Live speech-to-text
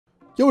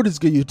Yo, what is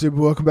good, YouTube?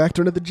 Welcome back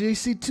to another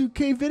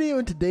JC2K video.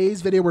 In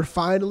today's video, we're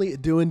finally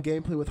doing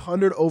gameplay with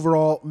 100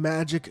 overall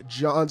Magic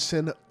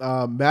Johnson.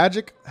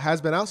 Magic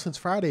has been out since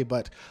Friday,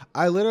 but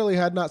I literally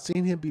had not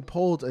seen him be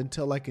pulled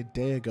until like a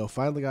day ago.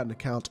 Finally got an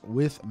account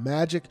with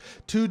Magic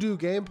to do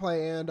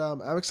gameplay, and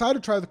I'm excited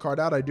to try the card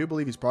out. I do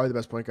believe he's probably the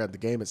best point guard in the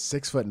game. It's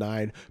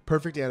 6'9",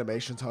 perfect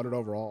animations, 100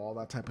 overall, all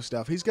that type of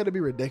stuff. He's going to be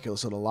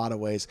ridiculous in a lot of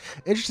ways.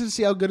 Interested to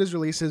see how good his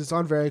release is. It's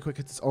on very quick.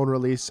 It's its own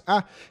release.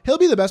 He'll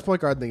be the best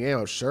point guard in the game,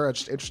 I'm sure. I'm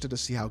just interested to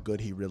see how good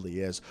he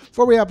really is.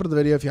 Before we hop into the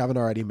video, if you haven't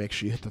already, make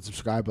sure you hit that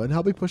subscribe button.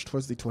 Help me push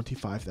towards the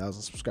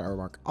 25,000 subscriber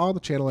mark on the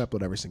channel. I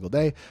upload every single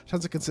day.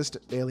 Tons of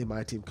consistent daily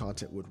My Team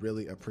content. Would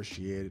really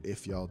appreciate it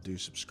if y'all do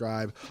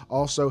subscribe.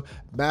 Also,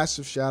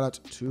 massive shout out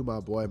to my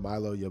boy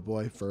Milo, your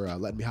boy, for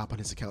letting me hop on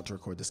his account to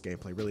record this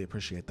gameplay. Really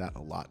appreciate that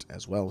a lot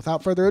as well.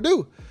 Without further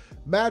ado,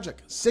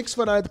 Magic,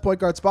 6'9" at the point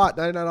guard spot,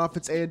 99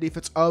 offense and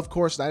defense, of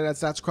course, 99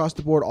 stats across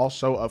the board.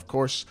 Also, of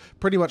course,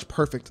 pretty much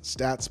perfect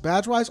stats.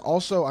 Badge-wise,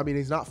 also, I mean,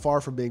 he's not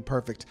far from being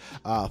perfect.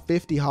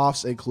 50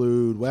 Hoffs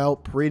include, well,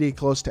 pretty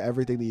close to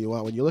everything that you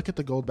want. When you look at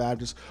the gold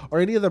badges, or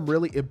any of them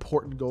really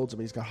important golds, I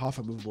mean, he's got Hoff,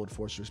 Immovable,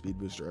 Enforcer, Speed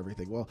Booster,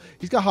 everything. Well,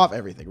 he's got Hoff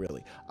everything,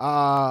 really.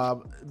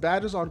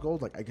 Badges on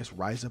gold, like, I guess,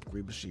 Rise Up,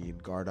 Green Machine,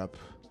 Guard Up,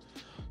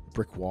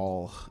 Brick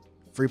Wall,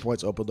 Free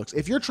Points, Open Looks.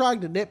 If you're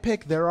trying to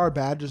nitpick, there are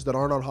badges that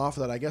aren't on Hoff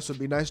that I guess would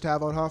be nice to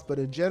have on Hoff, but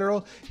in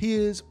general, he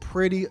is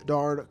pretty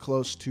darn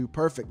close to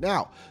perfect.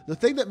 Now, the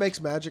thing that makes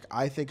Magic,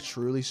 I think,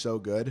 truly so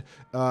good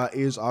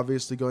is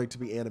obviously going to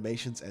be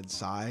animations and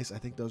size. I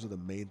think those are the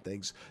main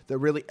things that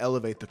really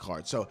elevate the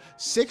card. So,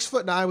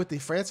 6'9" with the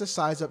Francis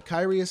size up,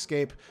 Kyrie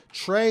escape,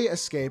 Trey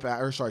escape,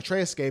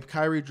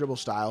 Kyrie dribble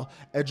style,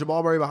 and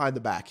Jamal Murray behind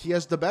the back. He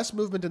has the best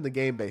movement in the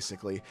game,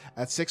 basically,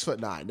 at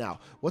 6'9". Now,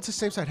 what's his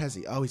same side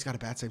hezzy? Oh, he's got a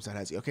bad same side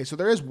hezzy. Okay, so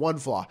there is one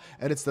flaw,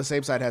 and it's the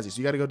same side hezzy. So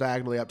you got to go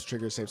diagonally up to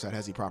trigger same side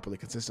hezzy properly,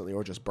 consistently,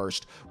 or just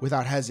burst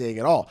without hezzying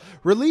at all.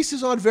 Release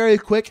is on very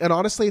quick, and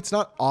honestly, it's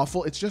not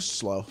awful. It's just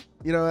slow.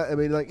 You know, I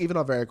mean, like, even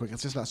on very quick,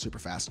 it's just not super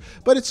fast.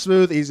 But it's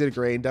smooth, easy to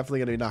green. Definitely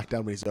going to be knocked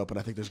down when he's open.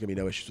 I think there's going to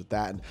be no issues with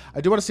that. And I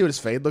do want to see what his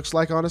fade looks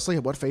like, honestly.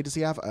 What fade does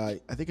he have? I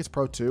think it's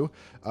Pro 2,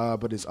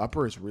 but his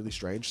upper is really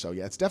strange. So,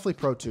 yeah, it's definitely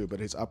Pro 2, but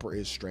his upper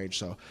is strange.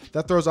 So,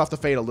 that throws off the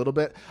fade a little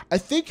bit. I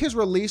think his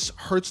release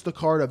hurts the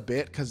card a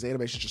bit because the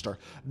animations just are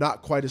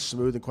not quite as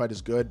smooth and quite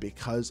as good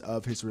because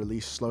of his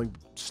release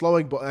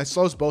it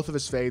slows both of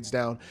his fades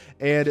down,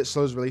 and it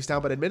slows release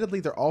down. But admittedly,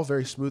 they're all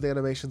very smooth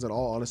animations and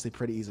all honestly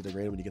pretty easy to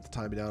grade when you get the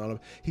timing down on them.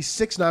 He's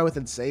 6'9" with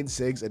insane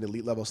SIGs and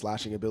elite level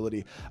slashing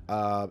ability.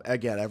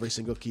 Again, every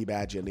single key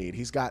badge you need.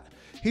 He's got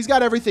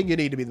everything you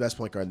need to be the best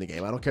point guard in the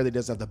game. I don't care that he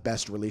doesn't have the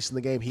best release in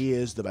the game. He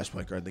is the best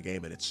point guard in the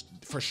game, and it's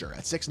for sure.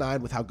 At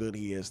 6'9", with how good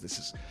he is,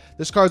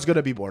 this card's going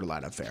to be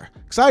borderline unfair.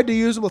 Excited to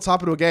use him. Let's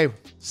hop into a game.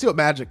 See what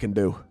Magic can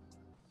do.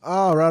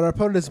 All right, our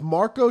opponent is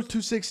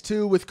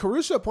Marco262 with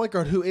Caruso at point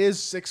guard, who is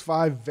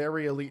 6'5",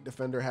 very elite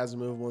defender, has a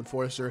movable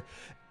enforcer.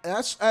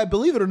 That's,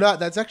 believe it or not,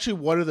 that's actually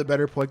one of the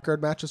better point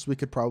guard matches we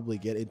could probably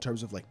get in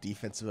terms of like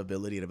defensive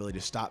ability and ability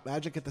to stop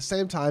Magic. At the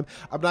same time,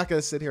 I'm not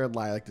going to sit here and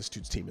lie like this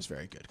dude's team is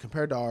very good.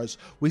 Compared to ours,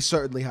 we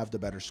certainly have the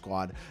better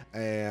squad,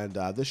 and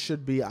this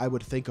should be, I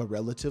would think, a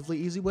relatively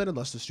easy win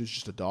unless this dude's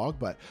just a dog,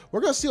 but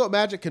we're going to see what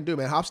Magic can do,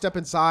 man. Hop step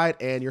inside,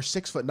 and you're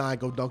 6'9",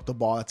 go dunk the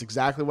ball. That's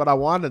exactly what I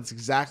wanted. That's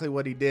exactly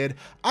what he did.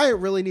 I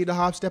didn't really need a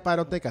hop step, I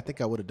don't think. I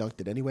think I would have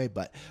dunked it anyway,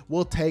 but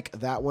we'll take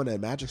that one,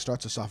 and Magic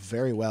starts us off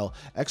very well.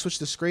 X-switch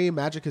the screen.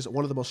 Magic is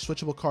one of the most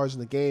switchable cards in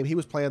the game. He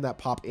was playing that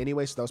pop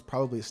anyway, so that was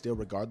probably a steal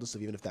regardless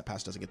of even if that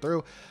pass doesn't get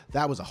through.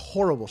 That was a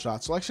horrible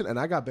shot selection, and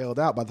I got bailed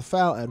out by the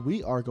foul, and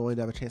we are going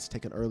to have a chance to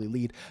take an early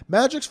lead.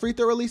 Magic's free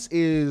throw release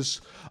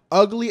is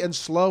ugly and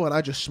slow, and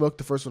I just smoked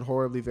the first one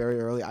horribly very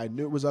early. I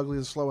knew it was ugly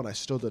and slow, and I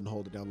still didn't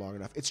hold it down long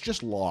enough. It's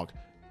just long.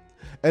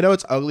 I know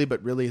it's ugly,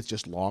 but really it's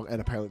just long,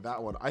 and apparently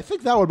that one, I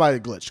think that one might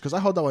have glitched, because I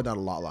hold that one down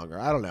a lot longer.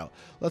 I don't know.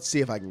 Let's see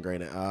if I can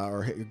grain it,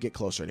 or get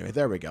closer anyway.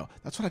 There we go.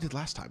 That's what I did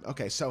last time.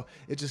 Okay, so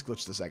it just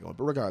glitched the second one,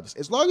 but regardless,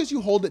 as long as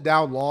you hold it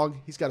down long,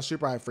 he's got a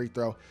super high free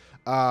throw,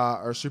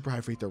 or super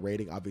high free throw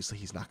rating. Obviously,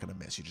 he's not going to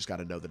miss. You just got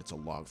to know that it's a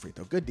long free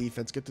throw. Good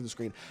defense, get through the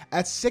screen.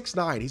 At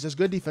 6'9", he's as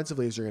good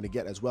defensively as you're going to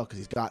get as well, because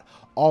he's got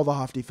all the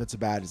Hoff defensive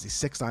badges. He's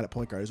 6'9" at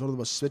point guard. He's one of the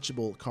most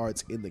switchable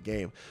cards in the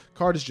game.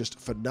 Card is just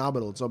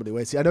phenomenal in so many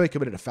ways. See, I know he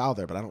committed a foul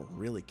there, but I don't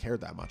really care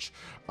that much.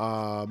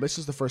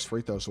 Misses the first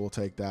free throw, so we'll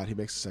take that. He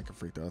makes the second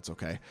free throw. That's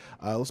okay.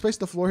 Let's space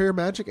the floor here,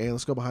 Magic, and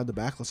let's go behind the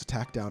back. Let's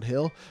attack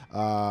downhill.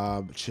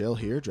 Chill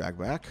here, drag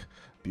back.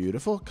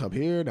 Beautiful. Come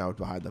here. Now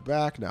behind the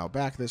back. Now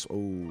back this.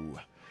 Oh,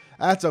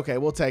 that's okay.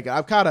 We'll take it.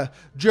 I've kind of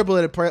dribbled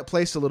it in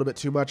place a little bit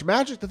too much.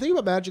 Magic, the thing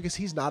about Magic is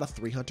he's not a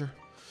 3-hunter.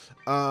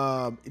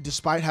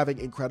 Despite having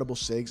incredible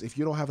SIGs, if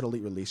you don't have an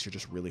elite release, you're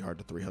just really hard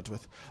to 3-hunt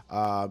with,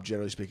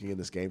 generally speaking, in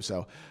this game.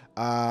 So,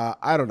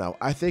 I don't know.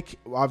 I think,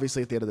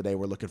 obviously, at the end of the day,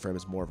 we're looking for him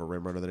as more of a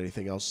rim runner than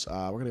anything else.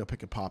 We're going to go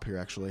pick and pop here,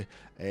 actually,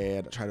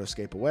 and try to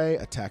escape away.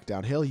 Attack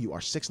downhill. You are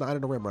 6'9"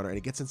 and a rim runner, and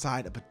he gets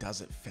inside, but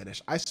doesn't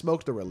finish. I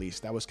smoked the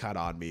release. That was kind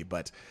of on me,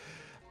 but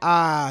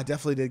Ah,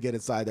 definitely did get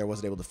inside there.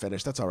 Wasn't able to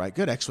finish. That's all right.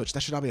 Good X switch. That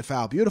should not be a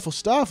foul. Beautiful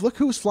stuff. Look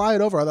who's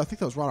flying over. I think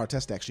that was Ron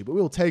Artest, actually, but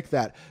we will take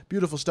that.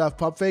 Beautiful stuff.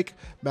 Pump fake.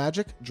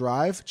 Magic.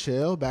 Drive.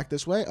 Chill. Back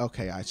this way.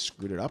 Okay, I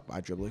screwed it up. My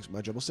dribble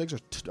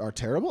sigs are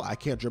terrible. I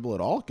can't dribble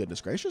at all.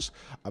 Goodness gracious.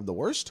 I'm the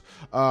worst.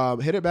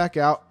 Hit it back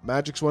out.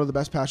 Magic's one of the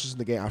best passes in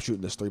the game. I'm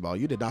shooting this 3-ball.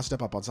 You did not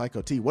step up on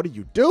Psycho T. What are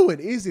you doing?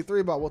 Easy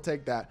 3-ball. We'll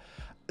take that.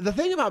 The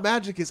thing about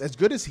Magic is, as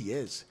good as he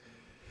is,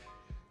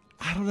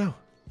 I don't know.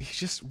 He's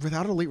just,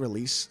 without an elite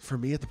release, for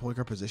me at the point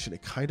guard position,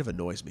 it kind of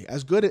annoys me.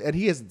 As good, and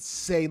he is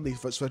insanely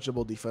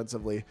switchable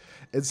defensively.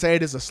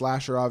 Insane as a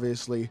slasher,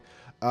 obviously,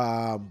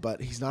 but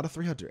he's not a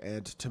 300.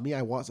 And to me,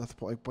 I want a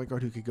point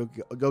guard who can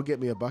go get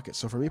me a bucket.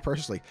 So for me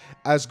personally,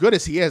 as good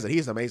as he is, and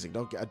he's amazing,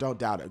 don't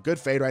doubt it. Good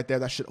fade right there.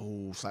 That should,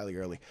 oh, slightly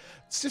early.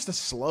 It's just a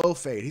slow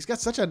fade. He's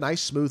got such a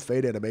nice, smooth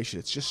fade animation.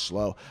 It's just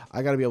slow.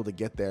 I got to be able to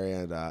get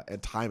there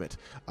and time it.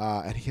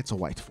 And he hits a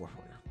white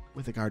 4-pointer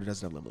with a guard who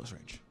doesn't have limitless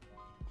range.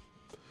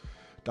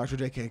 Dr.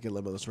 J can't get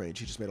limitless range.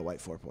 He just made a white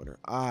 4-pointer.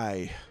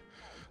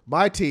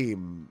 My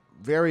team,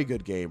 very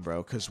good game,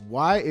 bro. Because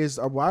why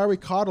are we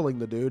coddling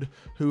the dude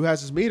who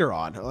has his meter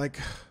on? Like,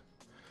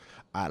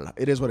 I don't know.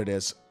 It is what it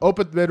is.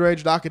 Open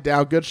mid-range, knock it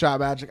down. Good shot,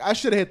 Magic. I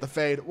should have hit the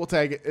fade. We'll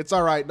take it. It's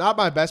all right. Not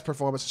my best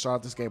performance to start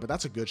off this game, but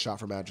that's a good shot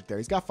for Magic there.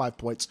 He's got 5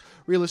 points.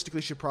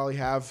 Realistically, should probably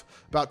have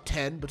about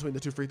 10 between the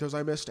 2 free throws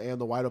I missed and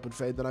the wide open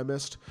fade that I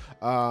missed.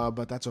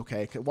 But that's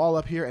okay. Wall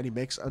up here, and he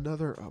makes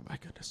another. Oh, my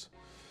goodness.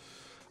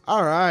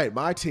 All right,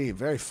 my team,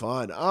 very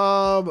fun.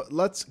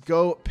 Let's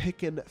go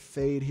pick and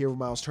fade here with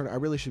Miles Turner. I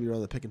really should be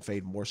running the pick and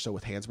fade more so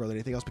with Hansbrough than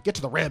anything else, but get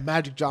to the rim,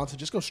 Magic Johnson.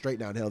 Just go straight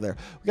downhill there.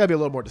 We got to be a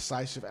little more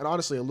decisive and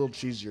honestly a little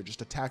cheesier.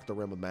 Just attack the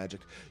rim with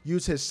Magic.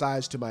 Use his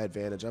size to my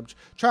advantage. I'm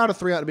trying to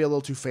 3-out and be a little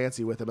too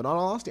fancy with him, and in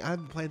all honesty, I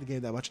haven't been playing the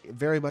game that much,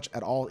 very much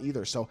at all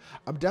either, so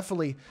I'm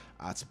definitely,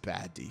 it's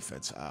bad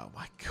defense. Oh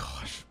my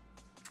gosh.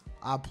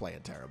 I'm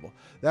playing terrible.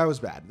 That was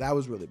bad. That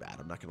was really bad.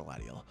 I'm not going to lie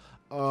to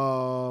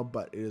y'all.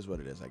 But it is what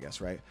it is, I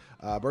guess, right?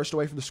 Burst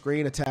away from the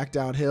screen, attack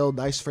downhill.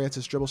 Nice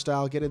Francis dribble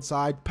style. Get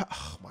inside.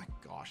 Oh, my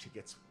gosh.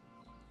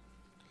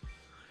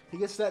 He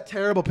gets that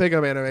terrible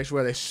pickup animation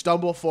where they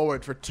stumble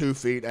forward for 2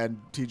 feet and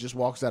he just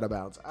walks out of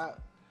bounds.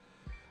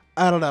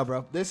 I don't know,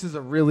 bro. This is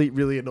a really,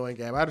 really annoying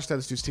game. I understand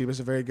this dude's team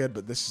isn't very good,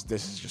 but this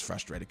is just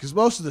frustrating because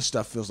most of this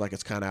stuff feels like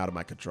it's kind of out of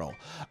my control.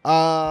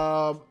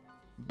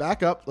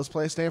 Back up. Let's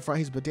play a stay in front.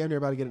 He's damn near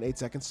about to get in 8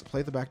 seconds.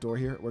 Play the back door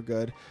here. We're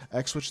good.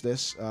 X switch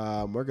this.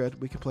 We're good.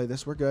 We can play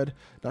this. We're good.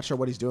 Not sure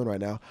what he's doing right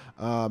now.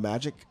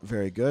 Magic.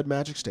 Very good.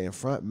 Magic. Stay in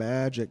front.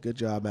 Magic. Good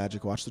job,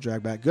 Magic. Watch the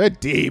drag back. Good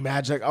D,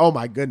 Magic. Oh,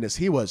 my goodness.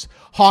 He was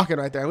hawking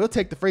right there. And we'll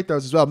take the free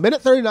throws as well.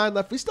 Minute 39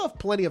 left. We still have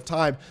plenty of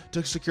time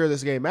to secure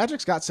this game.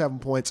 Magic's got 7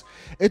 points.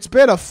 It's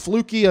been a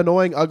fluky,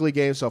 annoying, ugly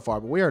game so far,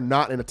 but we are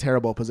not in a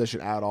terrible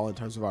position at all in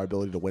terms of our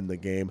ability to win the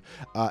game.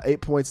 8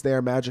 points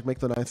there. Magic make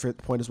the 9th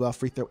point as well.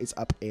 Free throw is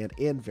up and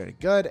in. Very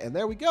good. And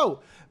there we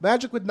go.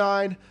 Magic with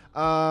 9.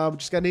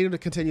 Just gonna need him to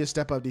continue to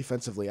step up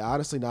defensively.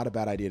 Honestly, not a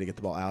bad idea to get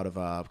the ball out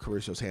of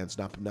Caruso's hands,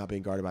 not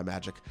being guarded by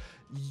Magic.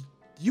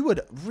 You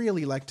would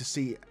really like to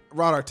see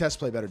Ron Artest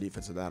play better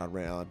defense than that on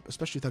Rayon,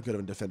 especially with how good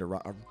of a defender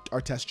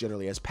Artest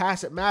generally is.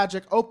 Pass it,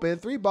 Magic, open,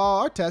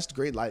 3-ball, Artest,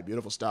 green light,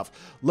 beautiful stuff.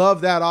 Love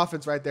that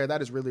offense right there.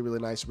 That is really, really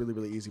nice, really,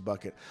 really easy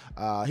bucket.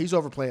 He's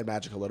overplaying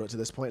Magic a little bit to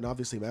this point, and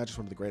obviously Magic's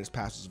one of the greatest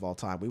passers of all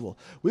time.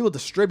 We will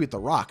distribute the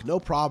rock, no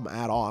problem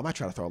at all. I might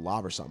try to throw a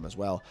lob or something as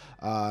well.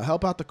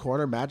 Help out the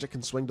corner. Magic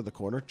can swing to the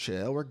corner.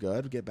 Chill, we're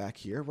good. Get back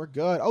here, we're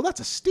good. Oh, that's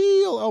a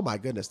steal. Oh my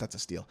goodness, that's a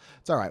steal.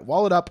 It's all right.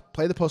 Wall it up.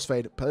 Play the post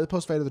fade. Play the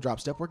post fade of the drop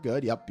step. We're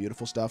good. Yep,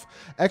 beautiful stuff.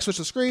 X switch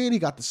the screen. He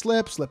got the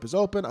slip. Slip is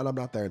open, and I'm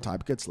not there in time.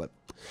 Good slip.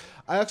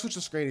 I X switched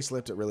the screen. He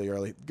slipped it really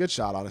early. Good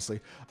shot,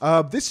 honestly.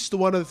 This is the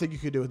one other thing you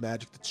can do with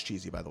Magic that's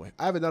cheesy, by the way.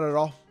 I haven't done it at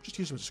all. Just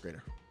use him as a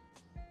screener.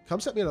 Come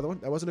set me another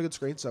one. That wasn't a good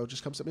screen, so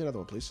just come set me another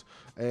one, please.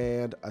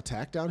 And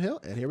attack downhill,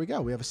 and here we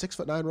go. We have a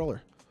 6'9"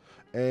 roller.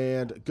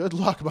 And good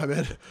luck, my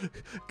man.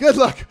 Good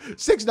luck.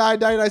 6'9",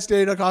 99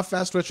 standing off,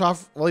 fast switch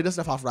off. Well, he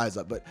doesn't have off rise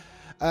up, but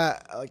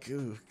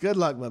good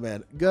luck, my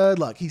man. Good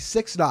luck. He's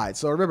 6'9".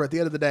 So remember, at the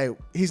end of the day,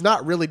 he's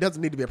not really,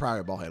 doesn't need to be a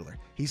primary ball handler.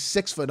 He's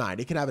 6'9".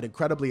 He can have an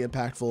incredibly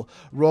impactful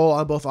role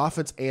on both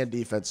offense and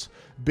defense,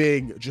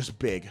 being just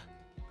big.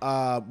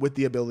 With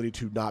the ability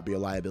to not be a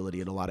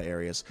liability in a lot of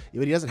areas.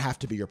 Even he doesn't have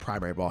to be your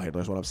primary ball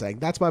handler is what I'm saying.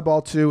 That's my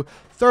ball 2.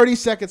 30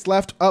 seconds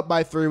left, up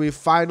by 3. We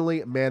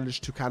finally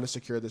managed to kind of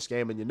secure this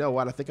game. And you know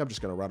what? I think I'm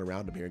just going to run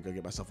around him here and go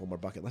get myself one more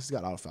bucket. Unless he's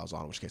got auto fouls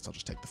on, in which case I'll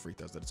just take the free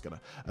throws that it's going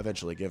to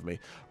eventually give me.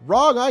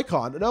 Wrong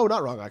icon. No,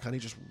 not wrong icon. He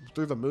just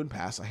threw the moon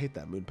pass. I hate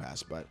that moon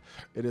pass, but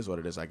it is what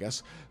it is, I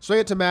guess.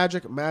 Swing it to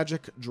Magic.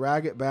 Magic,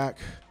 drag it back.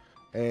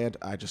 And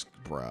I just,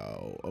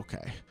 bro,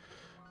 okay.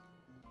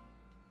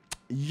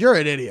 You're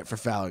an idiot for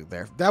fouling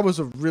there. That was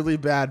a really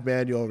bad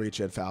manual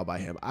reach-in foul by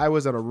him. I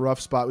was in a rough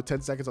spot with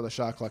 10 seconds on the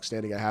shot clock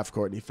standing at half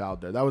court, and he fouled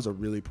there. That was a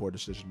really poor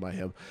decision by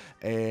him.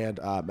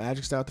 And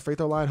Magic's down at the free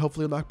throw line.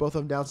 Hopefully he'll knock both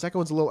of them down. Second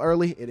one's a little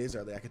early. It is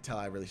early. I could tell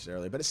I released it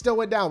early, but it still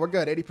went down. We're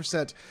good,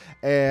 80%.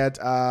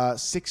 And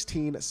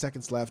 16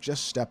 seconds left.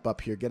 Just step up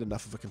here. Get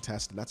enough of a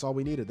contest, and that's all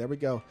we needed. There we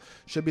go.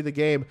 Should be the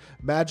game.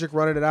 Magic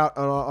running it out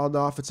on the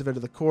offensive end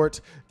of the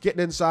court.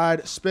 Getting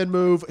inside. Spin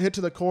move. Hit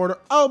to the corner.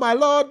 Oh, my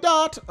Lord,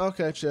 dot.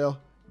 Okay, chill.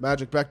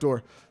 Magic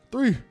backdoor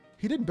 3.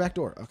 He didn't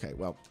backdoor. Okay,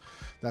 well,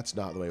 that's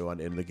not the way we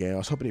wanted to end the game. I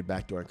was hoping he'd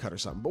backdoor and cut or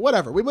something, but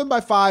whatever. We win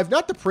by 5.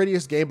 Not the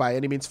prettiest game by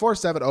any means.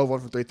 4-7, 0-1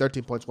 from 3,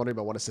 13 points, 1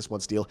 rebound, 1 assist,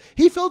 1 steal.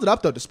 He filled it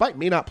up though, despite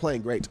me not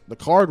playing great. The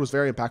card was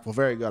very impactful,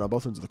 very good on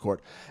both ends of the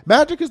court.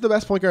 Magic is the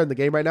best point guard in the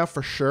game right now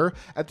for sure.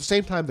 At the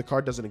same time, the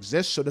card doesn't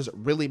exist, so does it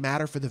really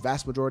matter for the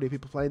vast majority of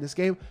people playing this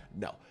game?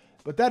 No.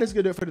 But that is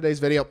going to do it for today's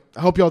video.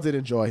 I hope y'all did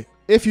enjoy.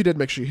 If you did,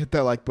 make sure you hit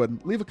that like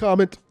button, leave a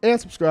comment, and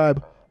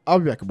subscribe. I'll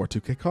be back with more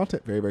 2K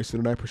content very, very soon,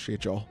 and I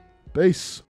appreciate y'all. Peace.